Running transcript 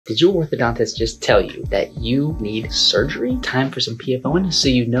Did your orthodontist just tell you that you need surgery? Time for some PFOing so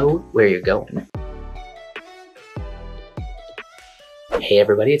you know where you're going. Hey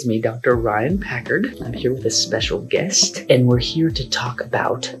everybody, it's me, Dr. Ryan Packard. I'm here with a special guest, and we're here to talk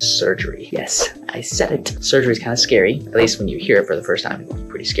about surgery. Yes, I said it. Surgery is kind of scary, at least when you hear it for the first time, it's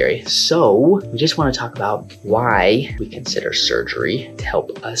pretty scary. So we just want to talk about why we consider surgery to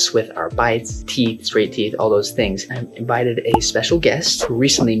help us with our bites, teeth, straight teeth, all those things. I invited a special guest who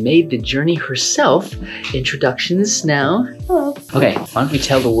recently made the journey herself. Introductions now. Hello. Okay, why don't we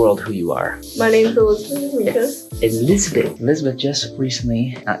tell the world who you are? My name's Elizabeth. Yes. Elizabeth just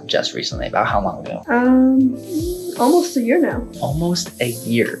recently, not just recently, about how long ago? Almost a year now. Almost a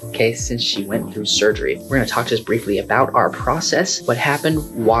year, okay, since she went through surgery. We're gonna talk just briefly about our process, what happened,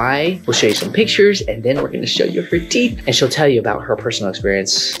 why. We'll show you some pictures, and then we're gonna show you her teeth, and she'll tell you about her personal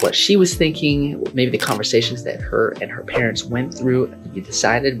experience, what she was thinking, maybe the conversations that her and her parents went through. You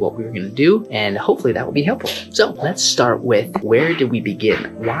decided what we were gonna do, and hopefully that will be helpful. So let's start with, where did we begin?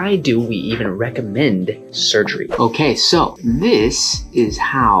 Why do we even recommend surgery? Okay, so this is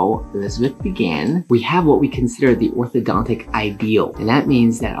how Elizabeth began. We have what we consider the orthodontic ideal, and that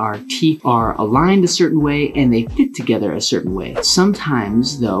means that our teeth are aligned a certain way and they fit together a certain way.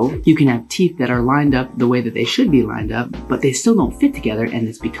 Sometimes though, you can have teeth that are lined up the way that they should be lined up, but they still don't fit together, and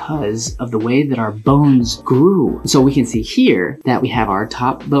it's because of the way that our bones grew. So we can see here that we have our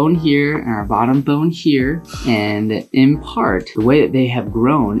top bone here and our bottom bone here, and in part, the way that they have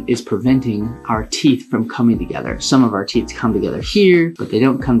grown is preventing our teeth from coming together. Some of our teeth come together here, but they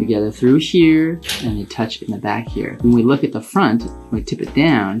don't come together through here, and they touch in the back here. When we look at the front, when we tip it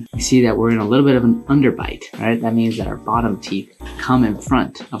down, we see that we're in a little bit of an underbite, right? That means that our bottom teeth come in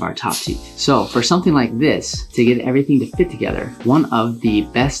front of our top teeth. So for something like this, to get everything to fit together, one of the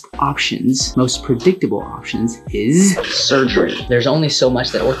best options, most predictable options, is surgery. There's only so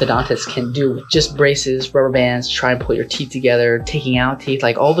much that orthodontists can do with just braces, rubber bands, try and pull your teeth together, taking out teeth,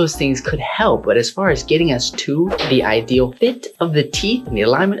 like all those things could help. But as far as getting us to the ideal fit of the teeth and the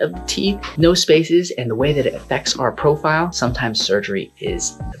alignment of the teeth, no spaces, and the way that it affects our profile, sometimes surgery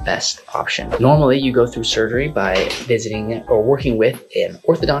is the best option. Normally, you go through surgery by visiting or working with an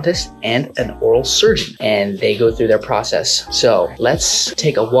orthodontist and an oral surgeon, and they go through their process. So let's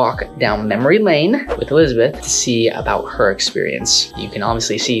take a walk down memory lane with Elizabeth to see about her experience. You can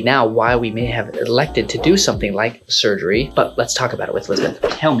obviously see now why we may have elected to do something like surgery, but let's talk about it with Elizabeth.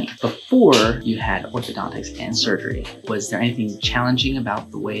 Tell me, before you had orthodontics and surgery, was there anything challenging about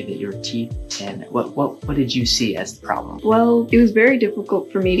the way that your teeth, and what did you see as the problem? Well, it was very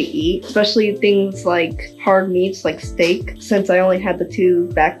difficult for me to eat, especially things like hard meats like steak. Since I only had the two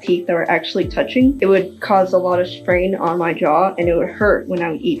back teeth that were actually touching, it would cause a lot of strain on my jaw, and it would hurt when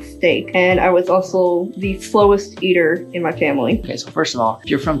I would eat steak. And I was also the slowest eater in my family. Okay, so first of all, if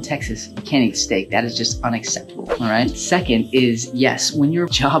you're from Texas, you can't eat steak. That is just unacceptable, all right? Second is, yes, when your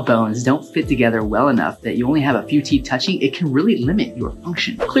jaw bones don't fit together well enough that you only have a few teeth touching, it can really limit your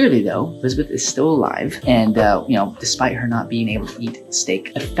function. Clearly though, Elizabeth is still alive, and despite her not being able to eat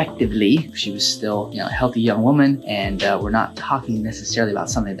steak effectively, she was still, a healthy young woman, and we're not talking necessarily about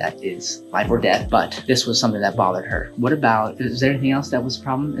something that is life or death, but this was something that bothered her. What about, is there anything else that was a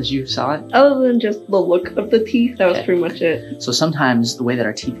problem as you saw it? Other than just the look of the teeth, that was pretty much it. So sometimes the way that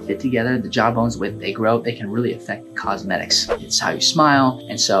our teeth fit together, the jaw bones, the way that they grow, they can really affect cosmetics. It's how you smile,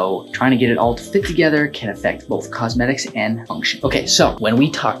 and so trying to get it all to fit together can affect both cosmetics and function. Okay, so when we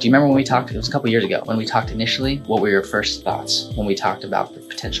talked, do you remember when we talked? It was a couple years ago. When we talked initially, what were your first thoughts when we talked about the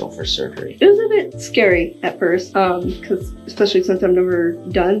potential for surgery? It was a bit scary at first, because especially since I've never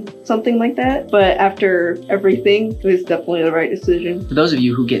done something like that. But after everything, it was definitely the right decision. For those of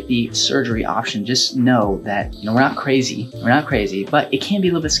you who get the surgery option, just know that we're not crazy. We're not crazy, but it can be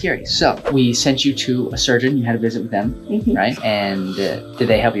a little bit scary. So we sent you to a surgeon. You had a visit with them, right? And did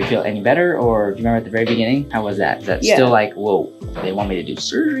they help you feel any better, or do you remember at the very beginning? How was that? Is that still like, whoa, they want me to do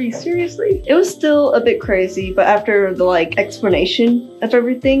surgery? Seriously? It was still a bit crazy, but after the explanation of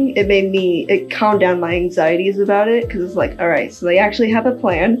everything, it calmed down my anxieties about it, because it's like, all right, so they actually have a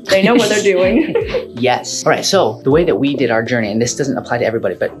plan. They know what they're doing. Yes. All right, so the way that we did our journey, and this doesn't apply to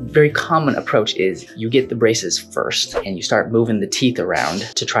everybody, but very common approach is you get the braces first and you start moving the teeth around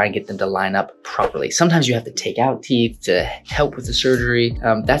to try and get them to line up properly. Sometimes you have to take out teeth to help with the surgery.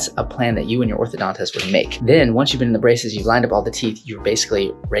 That's a plan that you and your orthodontist would make. Then once you've been in the braces, you've lined up all the teeth, you're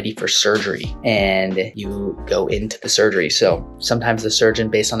basically ready for surgery, and you go into the surgery. So sometimes the surgeon,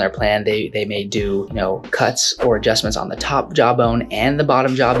 based on their plan, they may do, cuts or adjustments on the top top jawbone and the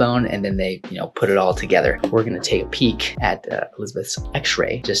bottom jawbone, and then they, put it all together. We're gonna take a peek at Elizabeth's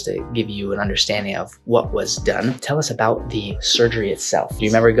x-ray just to give you an understanding of what was done. Tell us about the surgery itself. Do you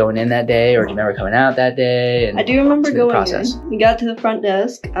remember going in that day, or do you remember coming out that day? And I do remember going in. We got to the front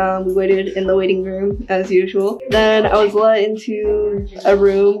desk. We waited in the waiting room as usual. Then I was let into a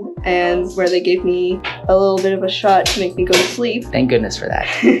room and where they gave me a little bit of a shot to make me go to sleep. Thank goodness for that.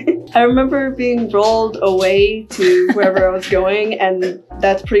 I remember being rolled away to wherever I was going, and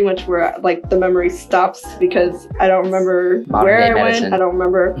that's pretty much where like the memory stops, because I don't remember where I went. I don't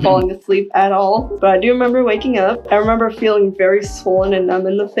remember falling asleep at all, but I do remember waking up. I remember feeling very swollen and numb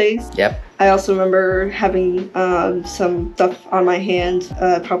in the face. Yep. I also remember having some stuff on my hand,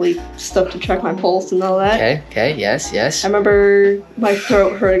 probably stuff to track my pulse and all that. Okay, yes. I remember my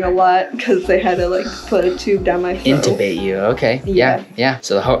throat hurting a lot because they had to like put a tube down my throat. Intubate you, okay. Yeah.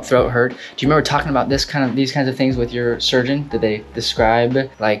 So the throat hurt. Do you remember talking about these kinds of things with your surgeon? Did they describe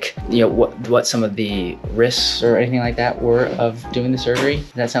like, what some of the risks or anything like that were of doing the surgery?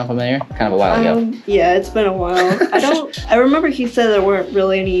 Does that sound familiar? Kind of a while ago. Yeah, it's been a while. I remember he said there weren't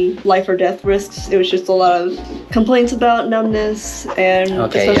really any life or death risks. It was just a lot of complaints about numbness and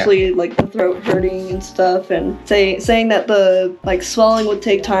especially like the throat hurting and stuff, and saying that the like swelling would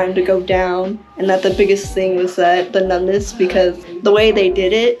take time to go down, and that the biggest thing was that the numbness, because the way they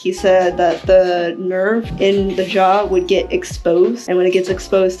did it, he said that the nerve in the jaw would get exposed, and when it gets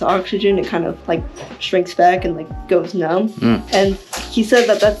exposed to oxygen, it kind of like shrinks back and like goes numb. And he said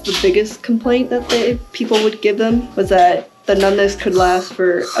that that's the biggest complaint that people would give them, was that the numbness could last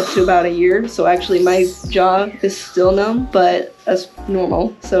for up to about a year. So actually my jaw is still numb, but that's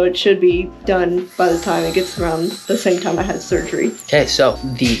normal. So it should be done by the time it gets around the same time I had surgery. Okay, so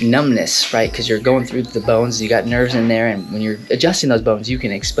the numbness, right? Because you're going through the bones, you got nerves in there, and when you're adjusting those bones, you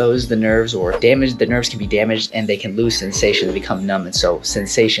can expose the nerves or damage. The nerves can be damaged and they can lose sensation and become numb. And so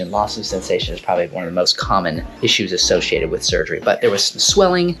loss of sensation is probably one of the most common issues associated with surgery. But there was some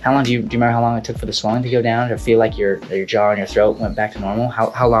swelling. How long do you remember how long it took for the swelling to go down, or feel like your jaw and your throat went back to normal?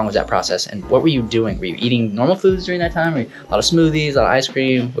 How long was that process? And what were you doing? Were you eating normal foods during that time? Or a lot of smoothies, a lot of ice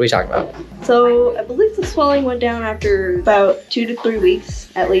cream? What are we talking about? So I believe the swelling went down after about 2 to 3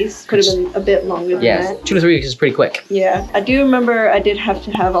 weeks at least. Could have been a bit longer than that. 2 to 3 weeks is pretty quick. Yeah, I do remember I did have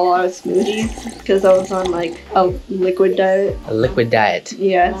to have a lot of smoothies because I was on like a liquid diet. A liquid diet.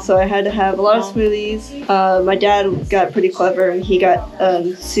 Yeah, so I had to have a lot of smoothies. My dad got pretty clever and he got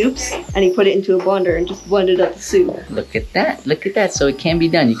soups and he put it into a blender and just blended up the soup. Look at that. So it can be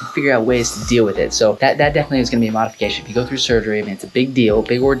done. You can figure out ways to deal with it. So that definitely is going to be a modification. If you go through surgery, I mean, it's a big deal,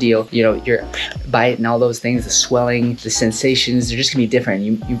 big ordeal. Your bite and all those things, the swelling, the sensations, they're just going to be different.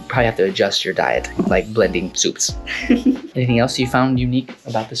 You probably have to adjust your diet, like blending soups. Anything else you found unique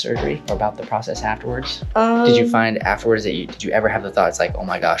about the surgery or about the process afterwards? Did you find afterwards that did you ever have the thoughts like, oh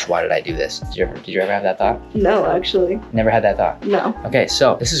my gosh, why did I do this? Did you ever have that thought? No, actually. Never had that thought? No. Okay,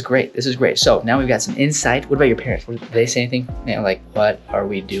 so this is great. So now we've got some insight. What about your parents? Did they say anything? Like, what are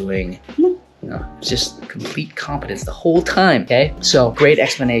we doing? No, it's just complete competence the whole time, okay? So great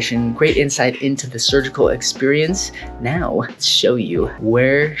explanation, great insight into the surgical experience. Now let's show you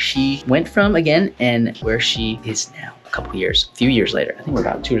where she went from again and where she is now. A few years later. I think we're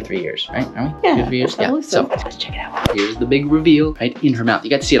about 2 to 3 years, right? Aren't we? Yeah, 2 to 3 years? Yeah. So let's check it out. Here's the big reveal right in her mouth. You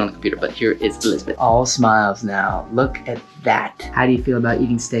got to see it on the computer, but here is Elizabeth. All smiles now. Look at that. How do you feel about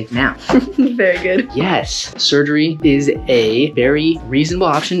eating steak now? Very good. Yes, surgery is a very reasonable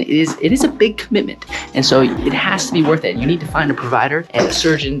option. It is a big commitment, and so it has to be worth it. You need to find a provider and a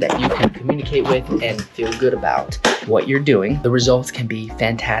surgeon that you can communicate with and feel good about what you're doing. The results can be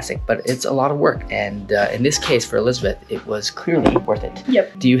fantastic, but it's a lot of work. And in this case for Elizabeth, it was clearly worth it.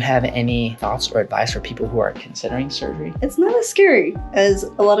 Yep. Do you have any thoughts or advice for people who are considering surgery? It's not as scary as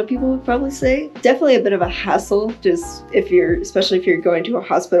a lot of people would probably say. Definitely a bit of a hassle, just especially if you're going to a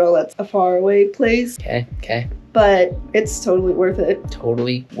hospital that's a far away place. Okay. But it's totally worth it.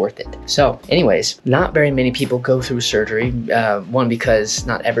 Totally worth it. So anyways, not very many people go through surgery. One, because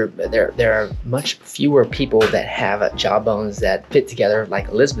there are much fewer people that have jawbones that fit together like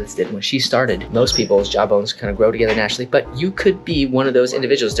Elizabeth's did when she started. Most people's jawbones kind of grow together naturally, but you could be one of those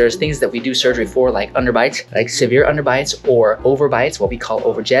individuals. There's things that we do surgery for, like underbites, like severe underbites or overbites, what we call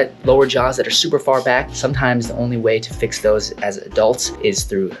overjet, lower jaws that are super far back. Sometimes the only way to fix those as adults is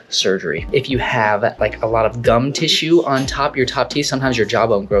through surgery. If you have like a lot of gum gum tissue on top, your top teeth. Sometimes your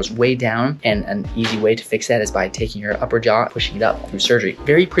jawbone grows way down, and an easy way to fix that is by taking your upper jaw, pushing it up through surgery.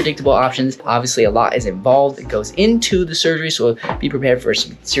 Very predictable options. Obviously, a lot is involved. It goes into the surgery, so be prepared for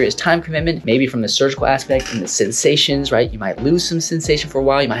some serious time commitment, maybe from the surgical aspect and the sensations, right? You might lose some sensation for a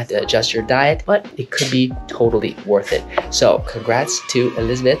while. You might have to adjust your diet, but it could be totally worth it. So congrats to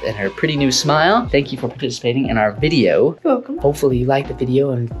Elizabeth and her pretty new smile. Thank you for participating in our video. You're welcome. Hopefully you like the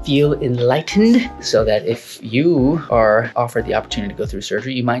video and feel enlightened, so that if you are offered the opportunity to go through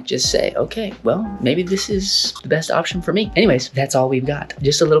surgery, you might just say, okay, well, maybe this is the best option for me. Anyways, that's all we've got.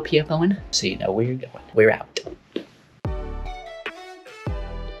 Just a little PFOing so you know where you're going. We're out.